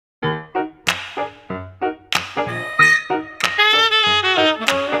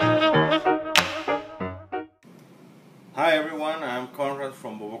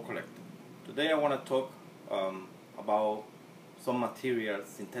talk about some materials,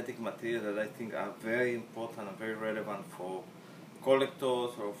 synthetic materials that I think are very important and very relevant for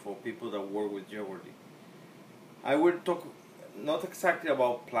collectors or for people that work with jewelry. I will talk not exactly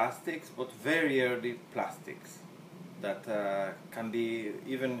about plastics, but very early plastics that can be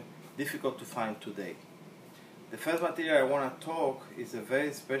even difficult to find today. The first material I want to talk is a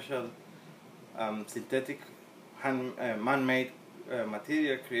very special synthetic man-made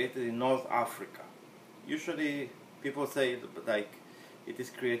material created in North Africa. Usually people say like it is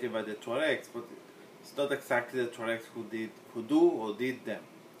created by the Tuaregs, but it's not exactly the Tuaregs who do or did them.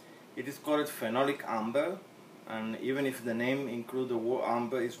 It is called Phenolic Amber, and even if the name includes the word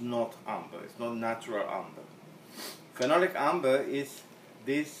amber, it's not amber, it's not natural amber. Phenolic Amber is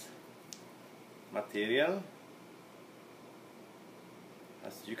this material.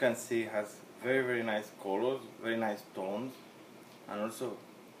 As you can see, has very nice colors, very nice tones, and also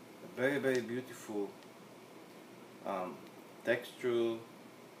a very beautiful texture.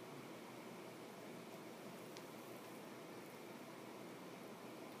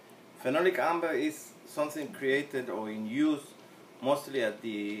 Phenolic Amber is something created or in use mostly at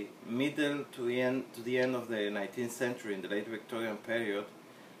the middle to the end of the 19th century, in the late Victorian period,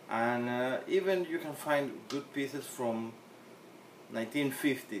 and even you can find good pieces from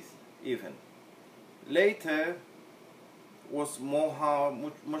 1950s even. Later was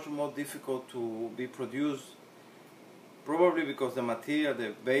much more difficult to be produced, probably because the material,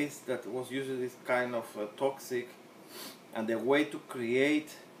 the base that was used is kind of toxic, and the way to create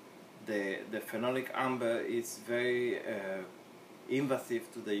the phenolic amber is very invasive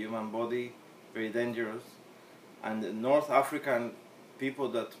to the human body, very dangerous, and the North African people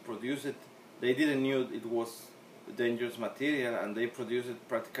that produce it, they didn't knew it was a dangerous material, and they produce it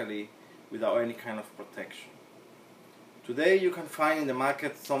practically without any kind of protection. Today you can find in the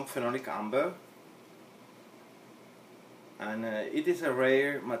market some phenolic amber, and it is a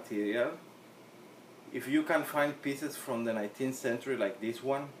rare material. If you can find pieces from the 19th century like this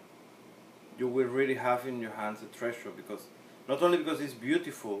one, you will really have in your hands a treasure, because not only because it's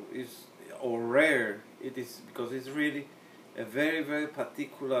beautiful or rare, it is because it's really a very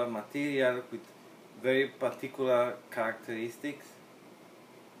particular material with very particular characteristics,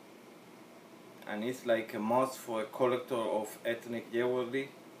 and it's like a must for a collector of ethnic jewelry.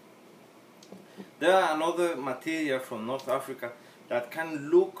 There are another material from North Africa that can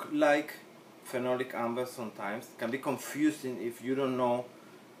look like phenolic amber sometimes. It can be confusing if you don't know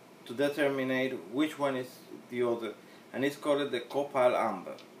to determine which one is the other, and it's called the copal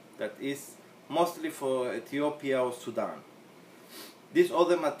amber, that is mostly for Ethiopia or Sudan. These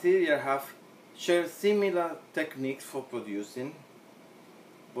other material share similar techniques for producing,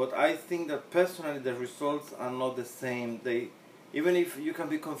 but I think that personally the results are not the same. Even if you can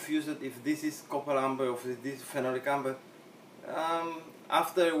be confused if this is copal amber or if this is phenolic amber,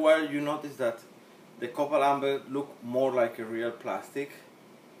 after a while you notice that the copal amber look more like a real plastic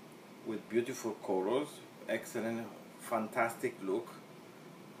with beautiful colors, excellent, fantastic look,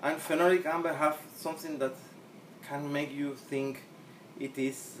 and phenolic amber have something that can make you think it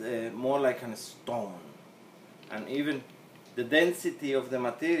is more like a stone, and even the density of the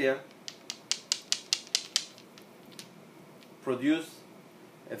material produce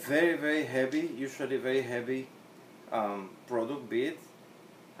a very heavy, usually very heavy product bead,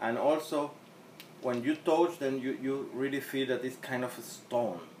 and also when you touch them you really feel that it's kind of a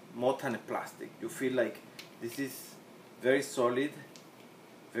stone more than a plastic. You feel like this is very solid,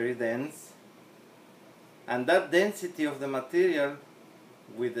 very dense, and that density of the material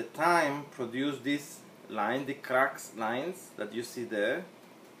with the time produce this line, the cracks lines that you see there,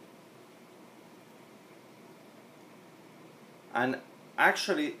 and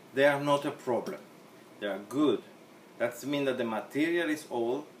actually they are not a problem, they are good. That means that the material is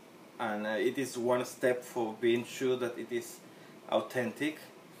old, and it is one step for being sure that it is authentic.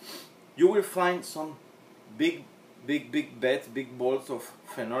 You will find some big beds, big balls of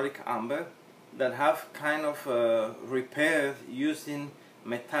phenolic amber that have kind of repaired using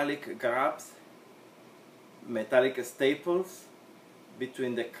metallic grabs, metallic staples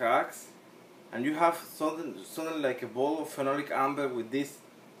between the cracks, and you have suddenly like a ball of phenolic amber with these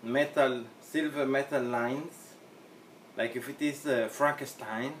silver metal lines, like if it is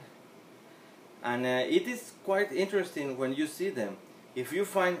Frankenstein, and it is quite interesting when you see them. If you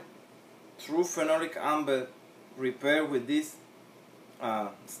find true phenolic amber repaired with these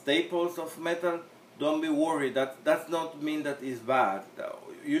staples of metal, don't be worried. That does not mean that it's bad.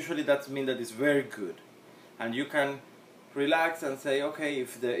 Usually that means that it's very good, and you can relax and say, okay,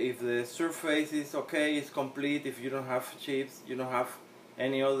 if the surface is okay, it's complete. If you don't have chips, you don't have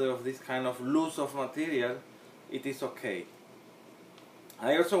any other of this kind of loose of material, it is okay.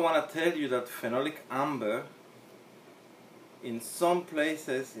 I also want to tell you that phenolic amber, in some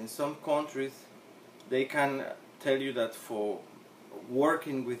places, in some countries, they can tell you that for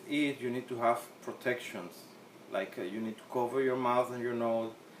working with it you need to have protections, like you need to cover your mouth and your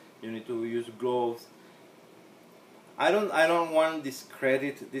nose, you need to use gloves. I don't want to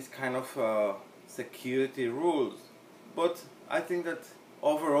discredit this kind of security rules, but I think that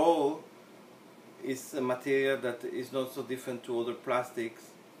overall it's a material that is not so different to other plastics,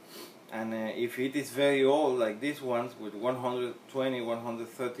 and if it is very old like these ones with 120,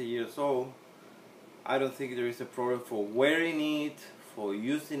 130 years old, I don't think there is a problem for wearing it, for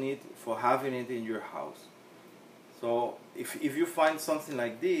using it, for having it in your house. So if you find something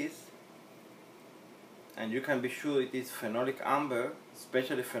like this, and you can be sure it is phenolic amber,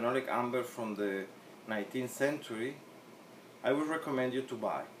 especially phenolic amber from the 19th century, I would recommend you to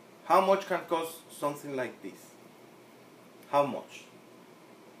buy. How much can cost something like this? How much?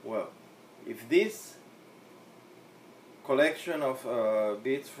 Well, if this collection of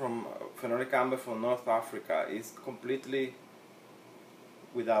beads from phenolic amber from North Africa is completely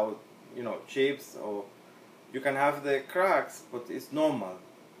without, chips, or you can have the cracks, but it's normal.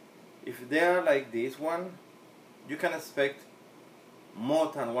 If they are like this one, you can expect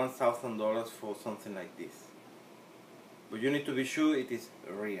more than $1,000 for something like this. But you need to be sure it is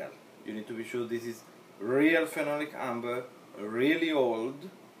real. You need to be sure this is real phenolic amber, really old,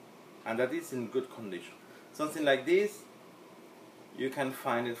 and that it's in good condition. Something like this, you can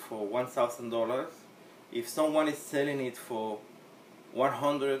find it for $1,000. If someone is selling it for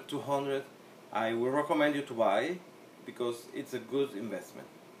 100, 200, I will recommend you to buy, because it's a good investment.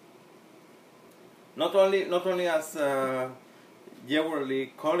 Not only as a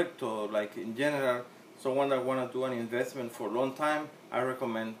jewelry collector, like in general, someone that want to do an investment for a long time, I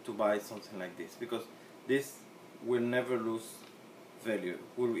recommend to buy something like this, because this will never lose value,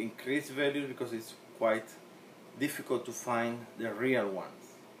 will increase value, because it's quite difficult to find the real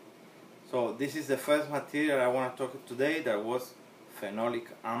ones. So this is the first material I want to talk today. That was phenolic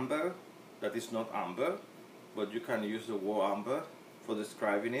amber. That is not amber, but you can use the word amber for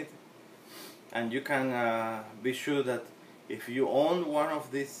describing it. And you can be sure that if you own one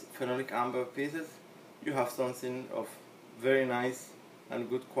of these phenolic amber pieces, you have something of very nice and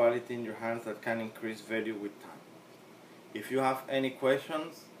good quality in your hands that can increase value with time. If you have any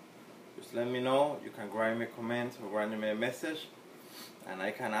questions, just let me know. You can write me a comment or write me a message, and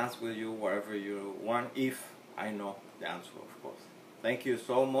I can answer you whatever you want, if I know the answer, of course. Thank you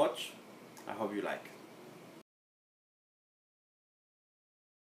so much. I hope you like it.